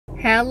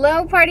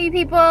Hello party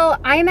people,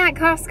 I'm at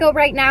Costco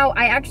right now.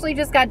 I actually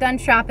just got done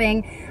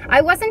shopping.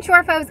 I wasn't sure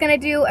if I was gonna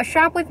do a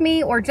shop with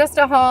me or just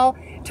a haul.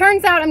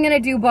 Turns out I'm gonna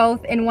do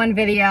both in one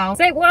video.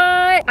 Say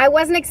what? I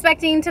wasn't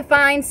expecting to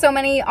find so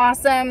many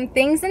awesome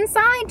things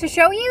inside to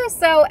show you.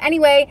 So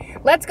anyway,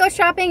 let's go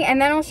shopping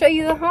and then I'll show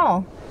you the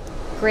haul.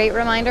 Great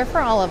reminder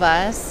for all of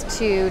us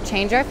to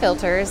change our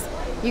filters.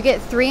 You get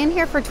 3 in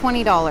here for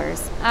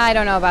 $20. I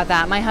don't know about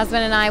that. My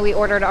husband and I, we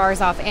ordered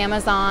ours off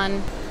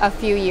Amazon a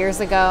few years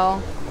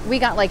ago. We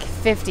got like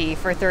 50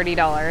 for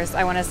 $30,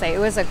 I want to say. It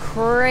was a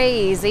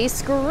crazy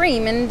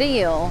screaming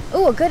deal.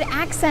 Ooh, a good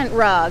accent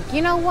rug.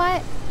 You know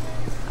what?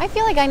 I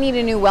feel like I need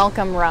a new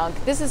welcome rug.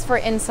 This is for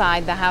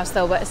inside the house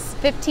though, but it's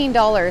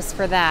 $15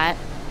 for that.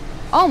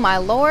 Oh my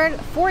Lord,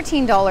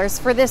 $14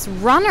 for this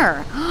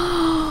runner.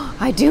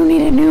 I do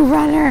need a new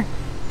runner.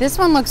 This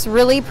one looks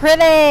really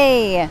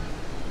pretty.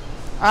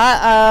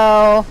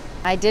 Uh-oh,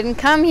 I didn't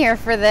come here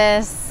for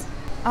this.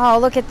 Oh,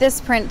 look at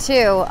this print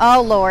too.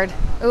 Oh Lord.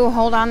 Ooh,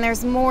 hold on,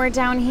 there's more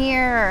down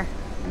here.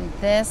 And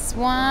this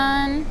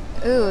one.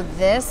 Ooh,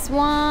 this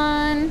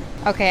one.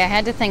 Okay, I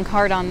had to think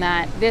hard on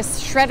that.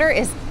 This shredder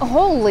is,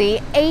 holy,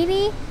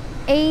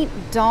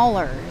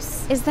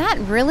 $88. Is that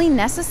really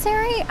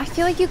necessary? I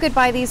feel like you could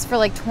buy these for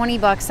like 20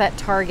 bucks at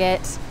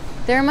Target.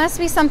 There must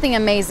be something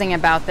amazing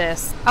about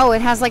this. Oh,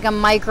 it has like a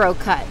micro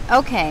cut.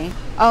 Okay.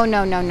 Oh,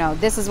 no, no, no.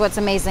 This is what's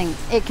amazing.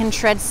 It can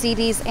shred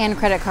CDs and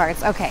credit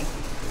cards. Okay.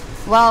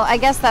 Well, I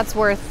guess that's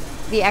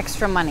worth the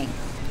extra money.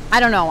 I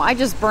don't know, I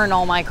just burn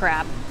all my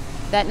crap.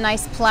 That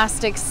nice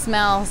plastic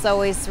smell is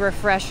always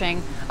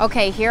refreshing.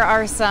 Okay, here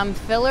are some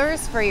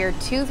fillers for your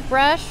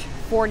toothbrush,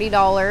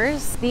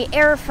 $40. The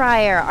air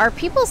fryer, are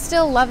people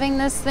still loving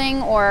this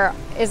thing or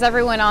is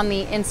everyone on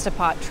the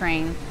Instapot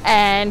train?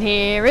 And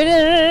here it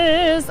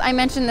is. I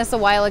mentioned this a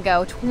while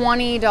ago,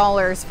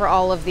 $20 for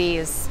all of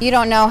these. You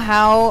don't know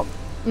how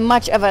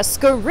much of a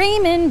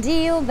screaming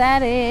deal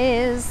that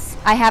is.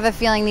 I have a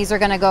feeling these are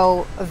gonna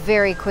go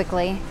very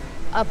quickly.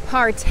 A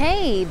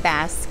party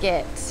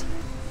basket.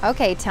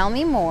 Okay, tell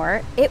me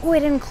more. It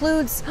would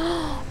includes,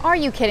 are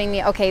you kidding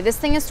me? Okay, this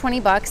thing is 20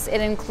 bucks.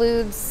 It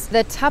includes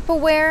the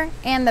Tupperware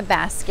and the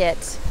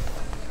basket.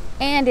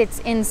 And it's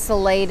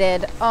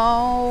insulated.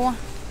 Oh,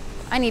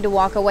 I need to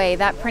walk away.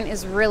 That print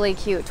is really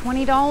cute.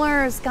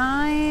 $20,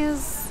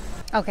 guys.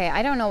 Okay,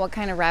 I don't know what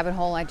kind of rabbit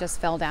hole I just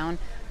fell down,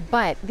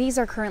 but these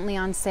are currently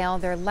on sale.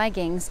 They're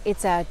leggings.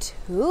 It's a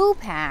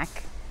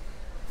 2-pack.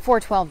 For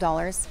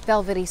 $12,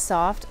 velvety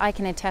soft. I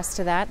can attest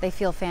to that. They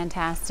feel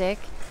fantastic.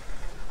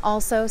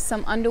 Also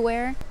some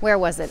underwear. Where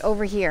was it?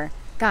 Over here.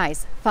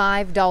 Guys,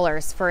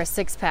 $5 for a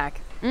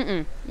 6-pack.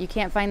 You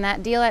can't find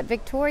that deal at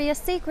Victoria's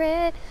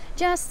Secret.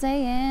 Just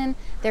saying.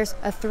 There's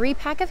a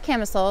 3-pack of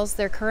camisoles.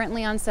 They're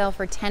currently on sale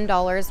for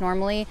 $10,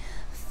 normally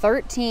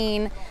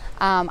 $13.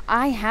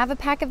 I have a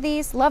pack of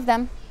these, love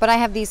them, but I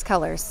have these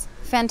colors.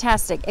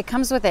 Fantastic. It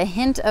comes with a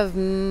hint of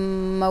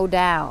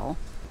modal.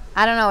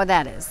 I don't know what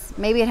that is.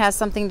 Maybe it has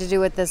something to do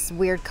with this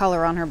weird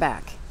color on her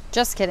back.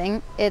 Just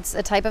kidding. It's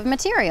a type of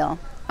material.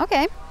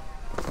 Okay.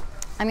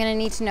 I'm gonna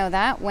need to know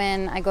that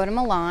when I go to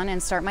Milan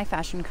and start my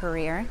fashion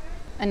career.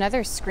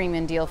 Another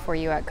screaming deal for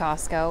you at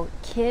Costco.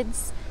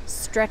 Kids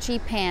stretchy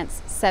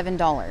pants,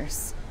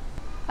 $7.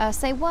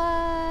 Say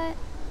what?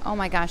 Oh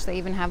my gosh, they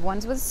even have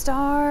ones with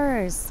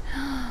stars.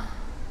 I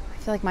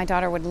feel like my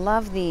daughter would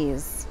love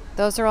these.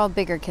 Those are all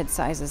bigger kid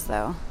sizes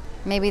though.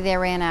 Maybe they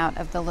ran out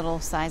of the little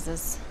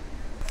sizes.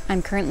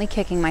 I'm currently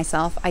kicking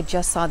myself. I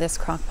just saw this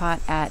crock pot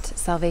at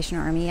Salvation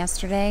Army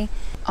yesterday.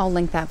 I'll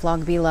link that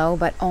vlog below,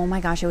 but oh my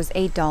gosh, it was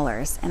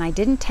 $8 and I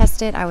didn't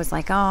test it. I was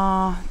like,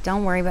 oh,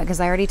 don't worry about it because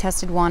I already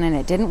tested one and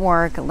it didn't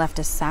work. It left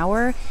a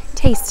sour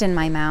taste in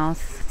my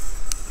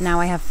mouth. Now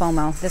I have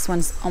FOMO. This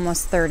one's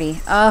almost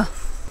 30. Oh,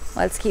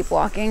 let's keep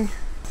walking.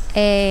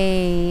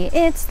 Hey,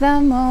 it's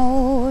the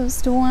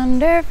most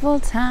wonderful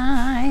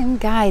time.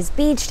 Guys,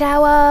 beach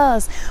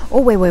towels.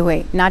 Oh,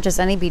 wait. Not just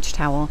any beach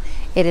towel.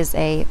 It is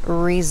a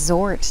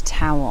resort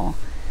towel.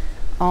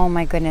 Oh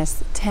my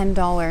goodness,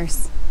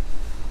 $10.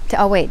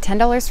 Oh wait,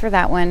 $10 for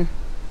that one,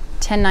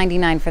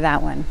 $10.99 for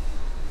that one.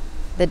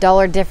 The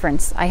dollar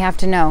difference, I have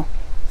to know.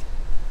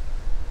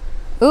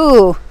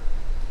 Ooh,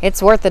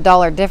 it's worth the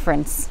dollar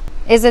difference.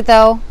 Is it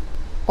though?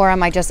 Or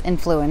am I just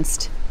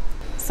influenced?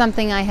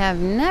 Something I have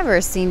never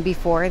seen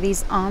before,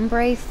 these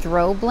ombre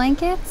throw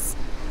blankets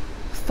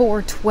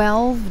for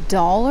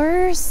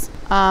 $12.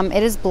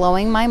 It is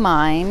blowing my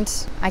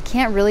mind. I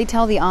can't really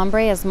tell the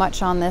ombre as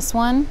much on this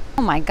one.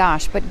 Oh my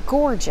gosh, but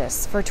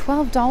gorgeous. For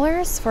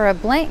 $12 for a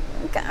blanket?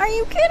 Are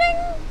you kidding?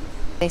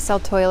 They sell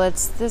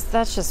toilets.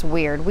 That's just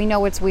weird. We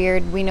know it's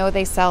weird. We know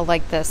they sell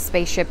like the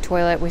spaceship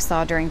toilet we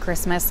saw during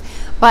Christmas.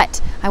 But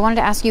I wanted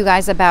to ask you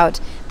guys about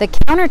the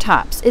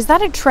countertops. Is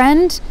that a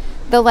trend?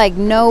 The like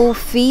no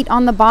feet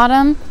on the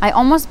bottom? I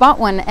almost bought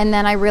one and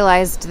then I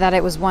realized that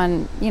it was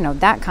one, you know,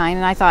 that kind.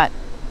 And I thought,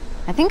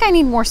 I think I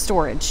need more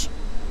storage.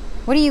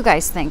 What do you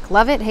guys think?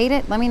 Love it? Hate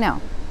it? Let me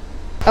know.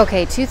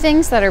 Okay, 2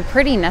 things that are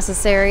pretty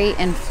necessary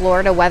in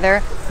Florida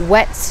weather.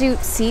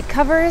 Wetsuit seat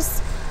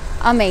covers.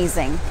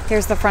 Amazing.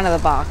 Here's the front of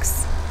the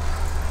box.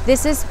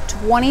 This is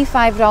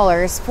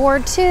 $25 for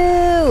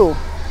 2.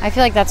 I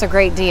feel like that's a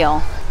great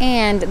deal.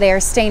 And they are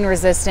stain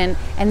resistant.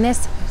 And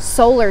this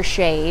solar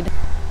shade,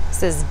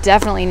 this is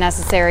definitely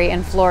necessary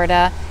in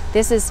Florida.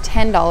 This is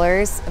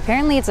 $10.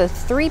 Apparently it's a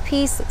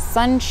 3-piece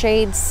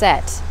sunshade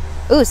set.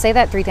 Ooh, say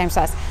that 3 times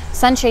fast.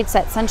 Sunshade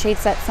set, sunshade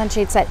set,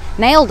 sunshade set.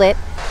 Nailed it.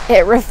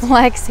 It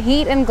reflects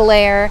heat and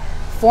glare,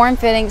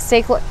 form-fitting,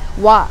 stay close.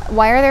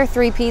 Why are there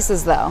 3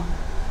 pieces though?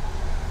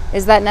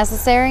 Is that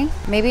necessary?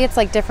 Maybe it's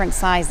like different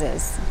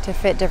sizes to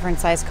fit different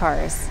size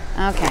cars.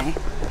 Okay,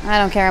 I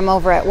don't care, I'm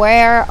over it.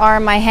 Where are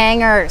my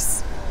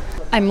hangers?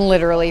 I'm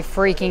literally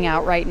freaking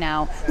out right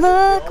now.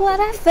 Look what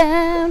I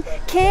found,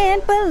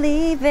 can't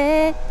believe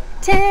it.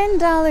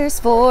 $10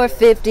 for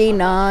 50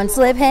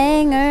 non-slip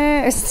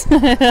hangers.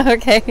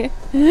 Okay.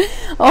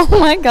 Oh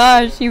my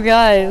gosh, you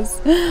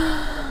guys.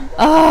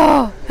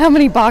 Oh, how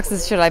many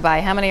boxes should I buy?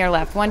 How many are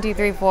left? 1, 2,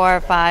 3,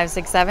 4, 5,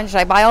 6, 7. Should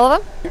I buy all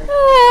of them?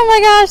 Oh my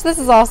gosh, this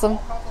is awesome.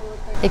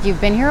 If you've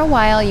been here a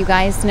while, you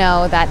guys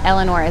know that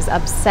Eleanor is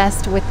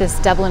obsessed with this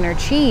Dubliner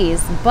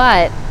cheese,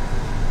 but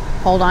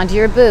hold on to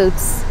your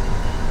boots.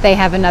 They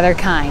have another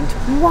kind.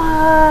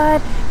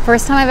 What?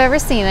 First time I've ever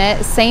seen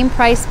it. Same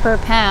price per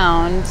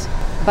pound,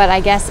 but I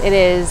guess it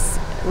is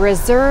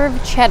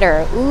reserve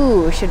cheddar.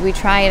 Ooh, should we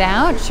try it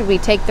out? Should we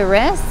take the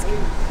risk?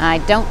 I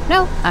don't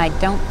know. I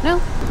don't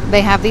know.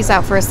 They have these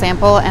out for a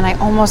sample, and I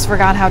almost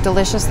forgot how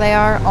delicious they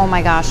are. Oh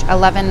my gosh,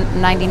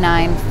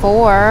 $11.99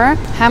 for,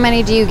 how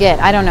many do you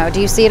get? I don't know.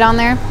 Do you see it on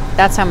there?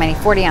 That's how many,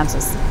 40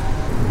 ounces.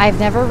 I've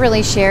never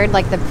really shared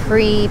like the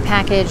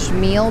pre-packaged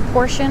meal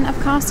portion of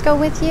Costco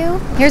with you.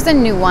 Here's a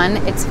new one.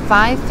 It's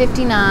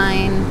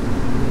 $5.59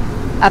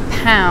 a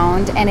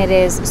pound, and it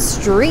is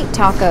street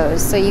tacos.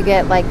 So you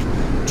get like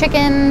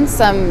chicken,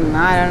 some,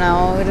 I don't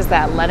know, what is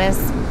that,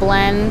 lettuce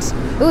blend.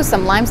 Ooh,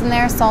 some limes in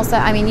there, salsa.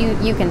 I mean,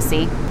 you can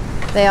see.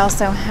 They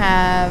also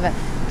have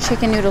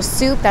chicken noodle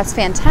soup. That's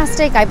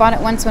fantastic. I bought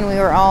it once when we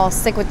were all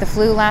sick with the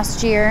flu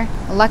last year.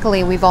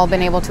 Luckily, we've all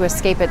been able to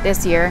escape it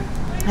this year.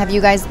 Have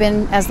you guys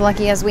been as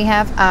lucky as we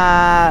have?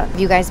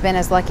 Meatloaf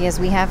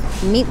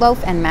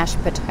and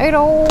mashed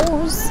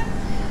potatoes.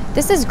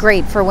 This is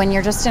great for when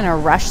you're just in a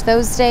rush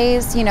those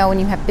days. You know, when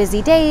you have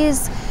busy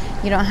days,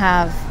 you don't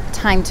have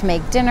time to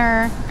make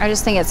dinner. I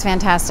just think it's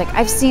fantastic.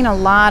 I've seen a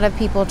lot of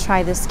people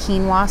try this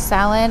quinoa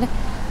salad.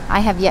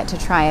 I have yet to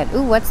try it.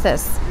 Ooh, what's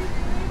this?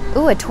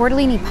 Ooh, a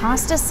tortellini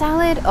pasta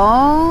salad.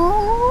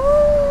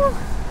 Oh,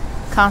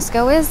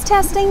 Costco is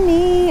testing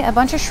me. A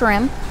bunch of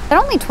shrimp. They're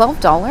only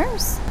 $12.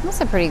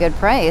 That's a pretty good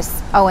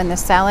price. Oh, and the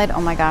salad.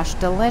 Oh my gosh,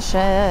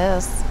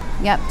 delicious.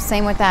 Yep,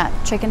 same with that.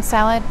 Chicken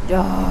salad.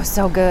 Oh,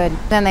 so good.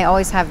 Then they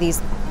always have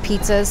these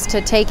pizzas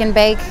to take and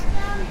bake.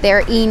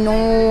 They're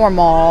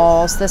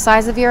enormous, the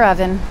size of your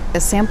oven. The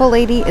sample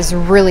lady is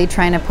really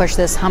trying to push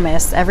this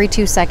hummus every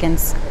 2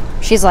 seconds.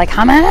 She's like,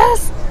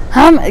 hummus?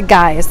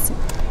 Guys,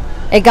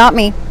 it got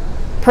me.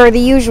 Per the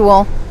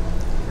usual.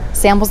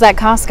 Samples at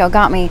Costco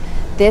got me.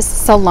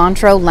 This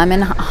cilantro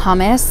lemon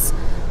hummus.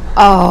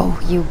 Oh,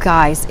 you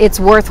guys, it's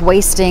worth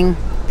wasting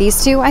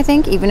these two, I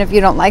think, even if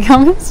you don't like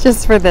hummus,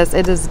 just for this.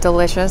 It is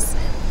delicious.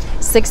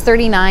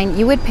 $6.39.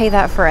 You would pay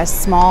that for a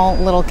small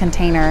little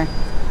container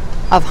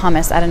of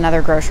hummus at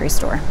another grocery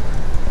store.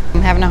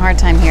 I'm having a hard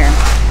time here.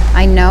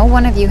 I know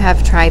one of you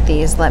have tried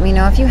these. Let me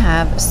know if you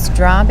have.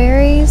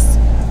 Strawberries.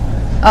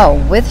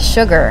 Oh, with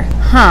sugar.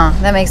 Huh,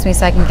 that makes me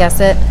second guess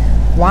it.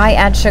 Why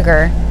add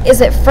sugar?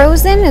 Is it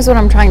frozen is what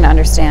I'm trying to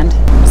understand.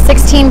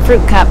 16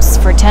 fruit cups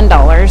for $10.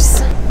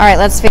 All right,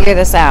 let's figure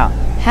this out.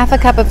 Half a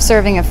cup of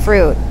serving of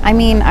fruit. I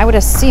mean, I would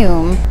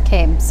assume.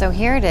 Okay, so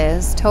here it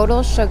is.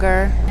 Total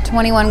sugar,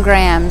 21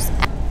 grams.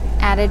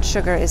 Added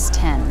sugar is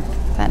 10.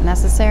 Is that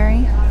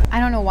necessary?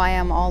 I don't know why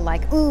I'm all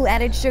like, ooh,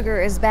 added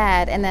sugar is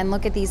bad. And then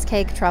look at these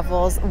cake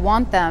truffles.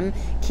 Want them.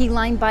 Key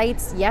lime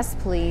bites, yes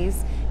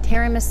please.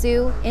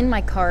 Tiramisu in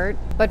my cart.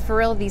 But for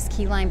real, these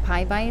key lime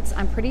pie bites,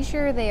 I'm pretty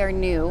sure they are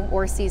new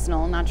or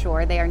seasonal, not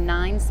sure. They are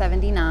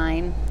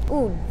 $9.79.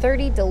 Ooh,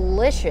 30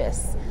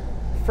 delicious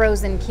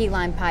frozen key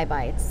lime pie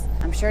bites.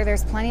 I'm sure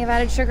there's plenty of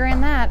added sugar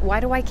in that. Why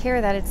do I care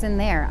that it's in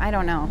there? I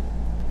don't know.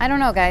 I don't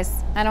know,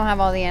 guys. I don't have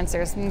all the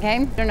answers, okay?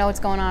 I don't know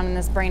what's going on in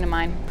this brain of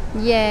mine.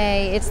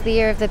 Yay, it's the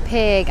year of the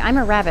pig. I'm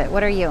a rabbit.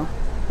 What are you?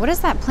 What does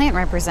that plant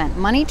represent?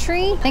 Money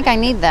tree? I think I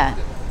need that.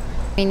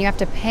 I mean, you have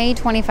to pay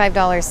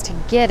 $25 to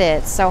get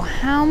it, so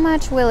how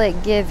much will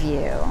it give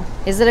you?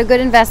 Is it a good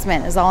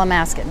investment is all I'm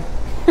asking.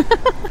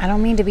 I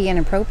don't mean to be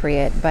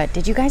inappropriate, but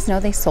did you guys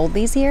know they sold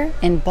these here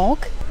in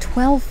bulk?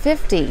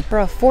 $12.50 for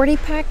a 40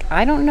 pack.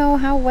 I don't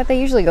know what they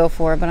usually go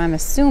for, but I'm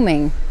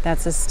assuming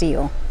that's a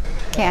steal.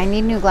 Okay, I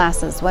need new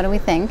glasses. What do we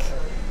think?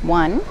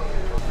 1,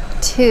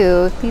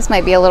 2, these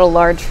might be a little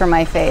large for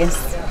my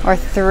face, or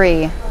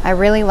 3. I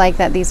really like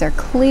that these are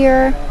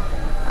clear.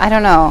 I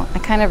don't know, I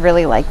kind of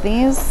really like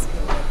these.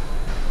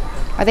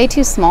 Are they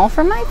too small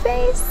for my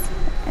face?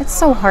 It's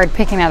so hard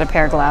picking out a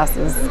pair of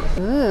glasses.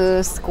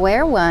 Ooh,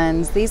 square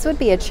ones. These would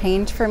be a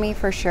change for me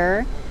for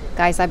sure.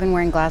 Guys, I've been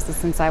wearing glasses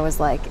since I was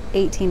like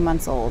 18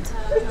 months old.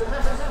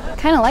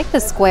 Kind of like the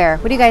square.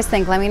 What do you guys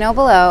think? Let me know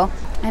below.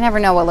 I never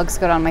know what looks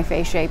good on my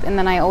face shape, and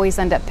then I always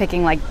end up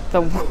picking like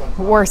the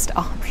worst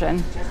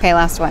option. Okay,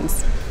 last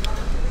ones.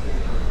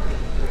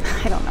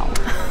 I don't know.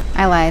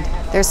 I lied.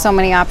 There's so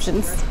many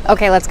options.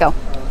 Okay, let's go.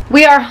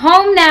 We are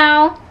home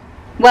now.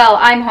 Well,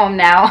 I'm home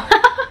now.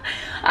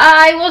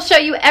 I will show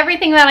you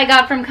everything that I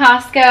got from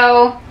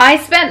Costco. I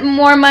spent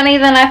more money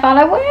than I thought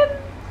I would,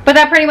 but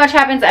that pretty much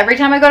happens every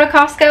time I go to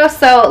Costco,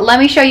 so let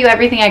me show you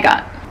everything I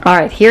got. All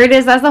right, here it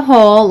is as a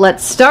whole.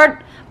 Let's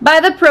start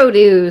by the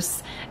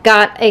produce.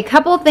 Got a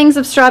couple things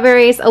of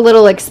strawberries, a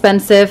little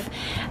expensive.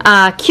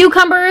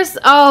 Cucumbers.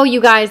 Oh,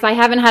 you guys, I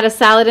haven't had a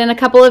salad in a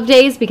couple of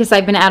days because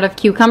I've been out of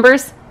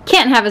cucumbers.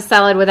 Can't have a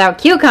salad without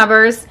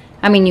cucumbers.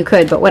 I mean, you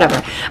could, but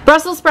whatever.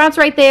 Brussels sprouts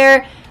right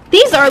there.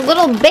 These are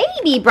little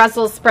baby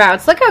Brussels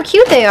sprouts. Look how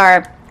cute they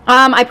are.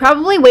 I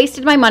probably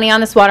wasted my money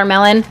on this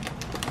watermelon.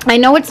 I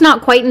know it's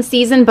not quite in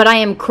season, but I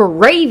am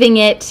craving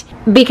it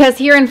because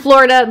here in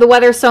Florida, the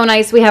weather's so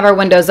nice, we have our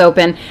windows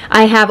open.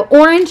 I have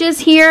oranges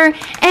here,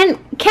 and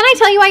can I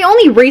tell you, I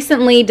only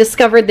recently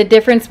discovered the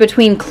difference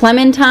between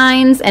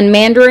clementines and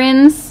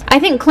mandarins. I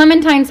think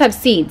clementines have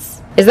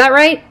seeds. Is that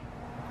right?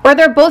 Or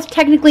they're both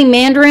technically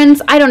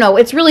mandarins. I don't know.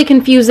 It's really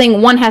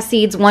confusing. One has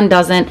seeds, one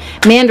doesn't.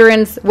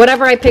 Mandarins,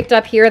 whatever I picked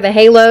up here, the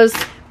halos,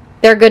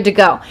 they're good to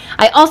go.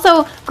 I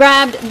also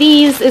grabbed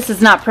these. This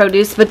is not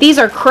produce, but these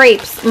are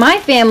crepes. My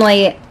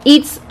family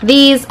eats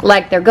these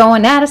like they're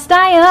going out of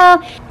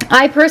style.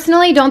 I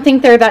personally don't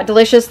think they're that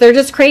delicious. They're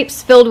just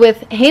crepes filled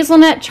with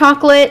hazelnut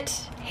chocolate,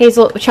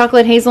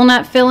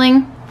 hazelnut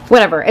filling.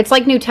 Whatever. It's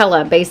like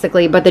Nutella,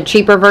 basically, but the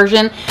cheaper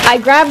version. I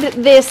grabbed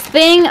this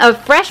thing of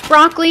fresh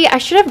broccoli. I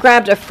should have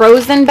grabbed a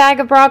frozen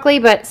bag of broccoli,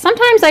 but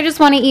sometimes I just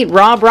want to eat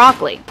raw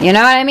broccoli. You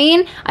know what I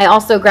mean? I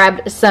also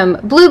grabbed some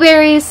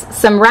blueberries,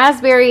 some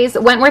raspberries.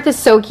 Wentworth is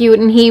so cute,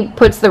 and he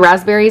puts the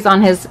raspberries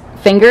on his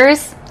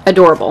fingers.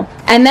 Adorable.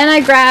 And then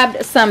I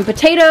grabbed some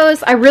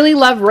potatoes. I really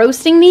love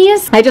roasting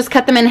these. I just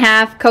cut them in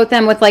half, coat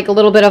them with like a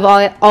little bit of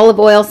olive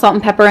oil, salt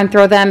and pepper, and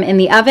throw them in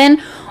the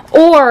oven.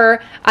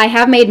 Or I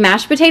have made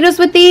mashed potatoes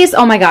with these.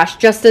 Oh my gosh,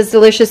 just as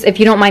delicious if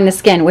you don't mind the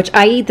skin, which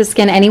I eat the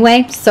skin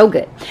anyway. So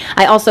good.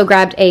 I also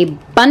grabbed a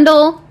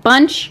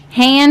bunch,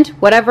 hand,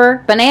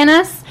 whatever,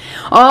 bananas.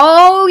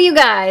 Oh, you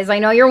guys, I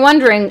know you're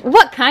wondering,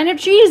 what kind of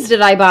cheese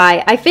did I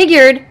buy? I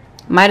figured,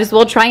 might as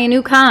well try a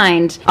new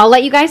kind. I'll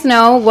let you guys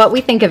know what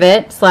we think of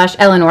it, /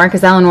 Eleanor,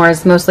 because Eleanor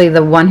is mostly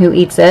the one who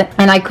eats it.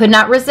 And I could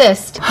not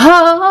resist.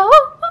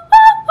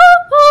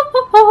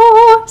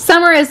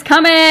 Summer is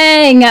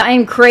coming.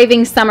 I'm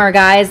craving summer,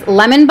 guys.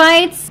 Lemon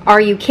bites? Are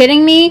you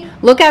kidding me?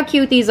 Look how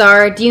cute these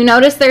are. Do you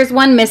notice there's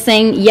one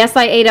missing? Yes,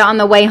 I ate it on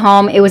the way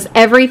home. It was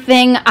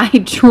everything I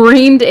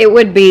dreamed it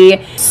would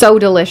be. So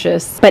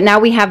delicious. But now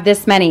we have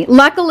this many.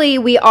 Luckily,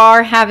 we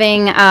are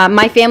having,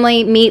 my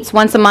family meets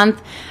once a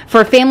month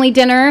for family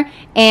dinner,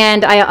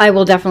 and I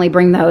will definitely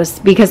bring those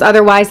because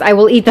otherwise I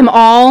will eat them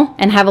all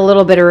and have a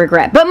little bit of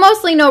regret. But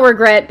mostly no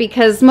regret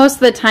because most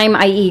of the time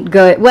I eat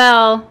good.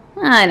 Well,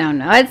 I don't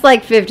know. It's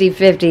like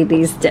 50-50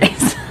 these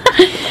days.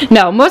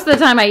 No, most of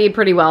the time I eat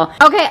pretty well.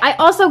 Okay, I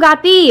also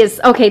got these.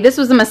 Okay, this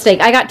was a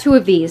mistake. I got 2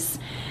 of these.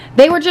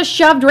 They were just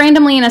shoved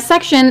randomly in a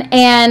section,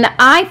 and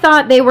I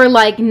thought they were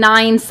like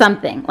 9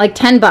 something, like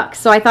 10 bucks.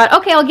 So I thought,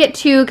 okay, I'll get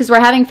 2 because we're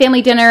having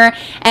family dinner,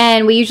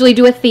 and we usually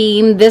do a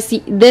theme.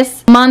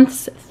 This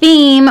month's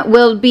theme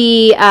will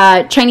be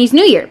Chinese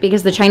New Year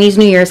because the Chinese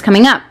New Year is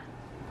coming up.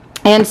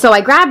 And so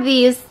I grabbed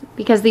these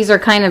because these are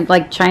kind of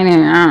like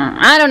China.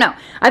 I don't know.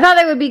 I thought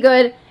they would be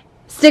good.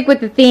 Stick with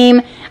the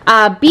theme.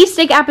 Beef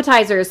steak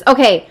appetizers.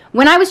 Okay,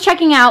 when I was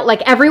checking out,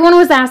 like everyone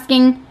was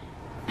asking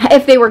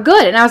if they were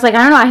good, and I was like, I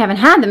don't know, I haven't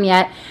had them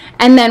yet.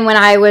 And then when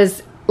I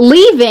was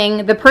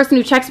leaving, the person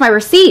who checks my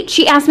receipt,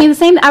 she asked me the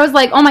same. I was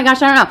like, oh my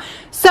gosh, I don't know.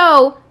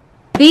 So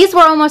these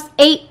were almost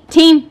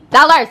 $18.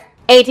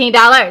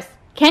 $18.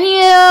 Can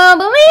you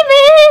believe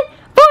it?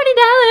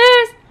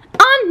 $40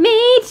 on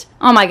meat.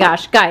 Oh my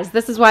gosh, guys,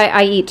 this is why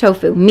I eat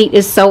tofu. Meat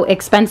is so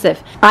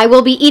expensive. I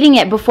will be eating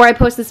it before I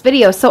post this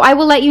video, so I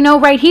will let you know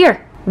right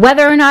here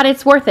whether or not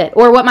it's worth it,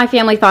 or what my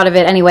family thought of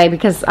it anyway,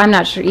 because I'm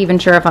not even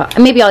sure if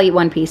maybe I'll eat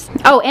 1 piece.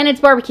 Oh, and it's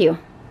barbecue,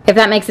 if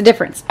that makes a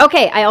difference.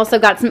 Okay, I also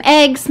got some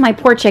eggs, my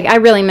poor chick. I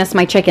really miss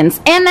my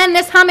chickens. And then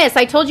this hummus,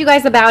 I told you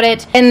guys about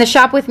it in the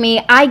shop with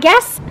me. I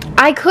guess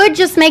I could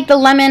just make the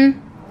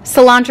lemon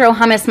cilantro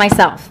hummus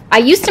myself. I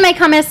used to make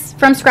hummus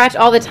from scratch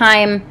all the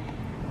time,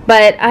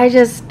 but I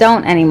just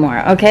don't anymore,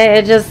 okay?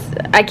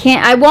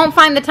 I won't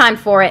find the time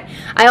for it.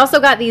 I also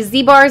got these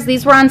Z-bars.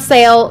 These were on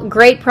sale.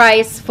 Great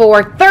price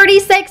for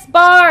 36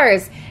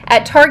 bars.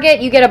 At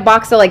Target, you get a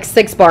box of like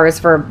 6 bars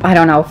for, I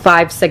don't know, $5,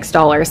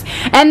 $6.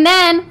 And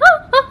then,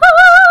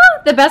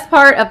 the best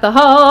part of the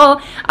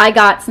haul, I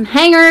got some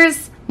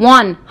hangers.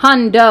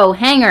 $100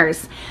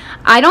 hangers.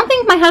 I don't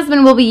think my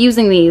husband will be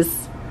using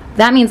these.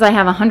 That means I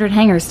have 100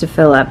 hangers to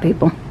fill up,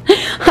 people.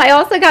 I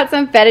also got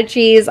some feta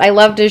cheese. I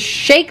love to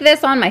shake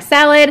this on my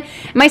salad.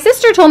 My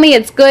sister told me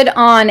it's good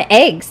on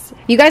eggs.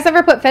 You guys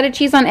ever put feta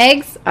cheese on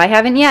eggs? I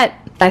haven't yet.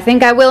 I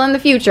think I will in the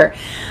future.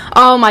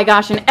 Oh my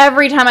gosh, and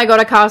every time I go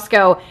to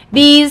Costco,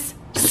 these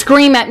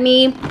scream at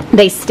me.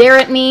 They stare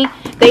at me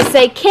They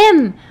say,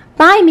 Kim,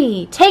 buy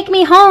me, take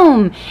me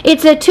home.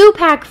 It's a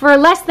 2-pack for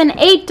less than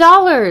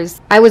 $8.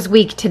 I was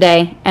weak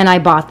today and I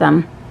bought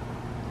them.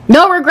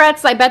 No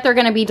regrets. I bet they're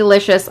going to be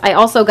delicious. I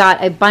also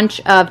got a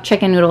bunch of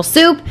chicken noodle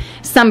soup,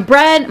 some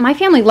bread. My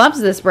family loves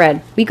this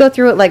bread. We go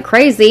through it like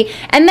crazy.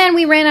 And then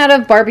we ran out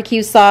of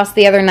barbecue sauce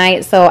the other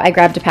night, so I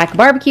grabbed a pack of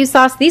barbecue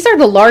sauce. These are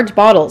the large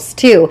bottles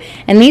too.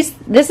 And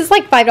this is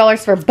like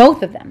 $5 for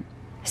both of them.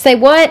 Say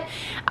what?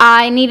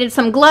 I needed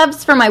some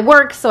gloves for my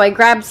work, so I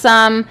grabbed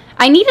some.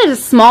 I needed a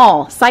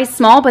size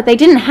small, but they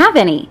didn't have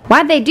any.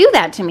 Why'd they do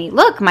that to me?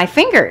 Look, my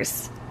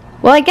fingers.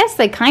 Well, I guess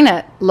they kind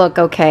of look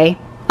okay.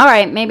 All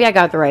right, maybe I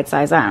got the right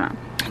size. I don't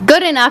know.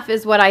 Good enough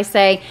is what I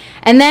say.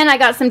 And then I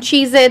got some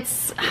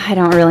Cheez-Its. I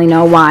don't really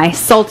know why.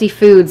 Salty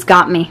foods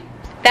got me.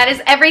 That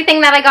is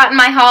everything that I got in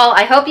my haul.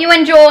 I hope you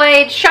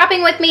enjoyed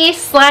shopping with me /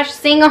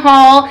 seeing a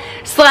haul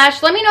 /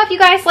 let me know if you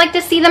guys like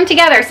to see them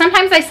together.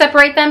 Sometimes I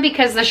separate them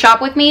because the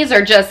shop with me's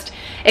are just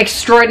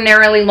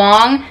extraordinarily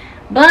long.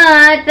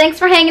 But thanks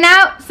for hanging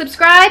out.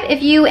 Subscribe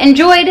if you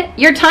enjoyed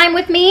your time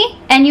with me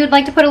and you'd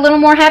like to put a little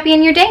more happy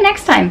in your day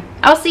next time.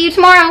 I'll see you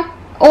tomorrow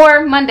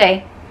or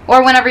Monday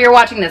or whenever you're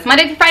watching this.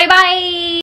 Monday through Friday. Bye!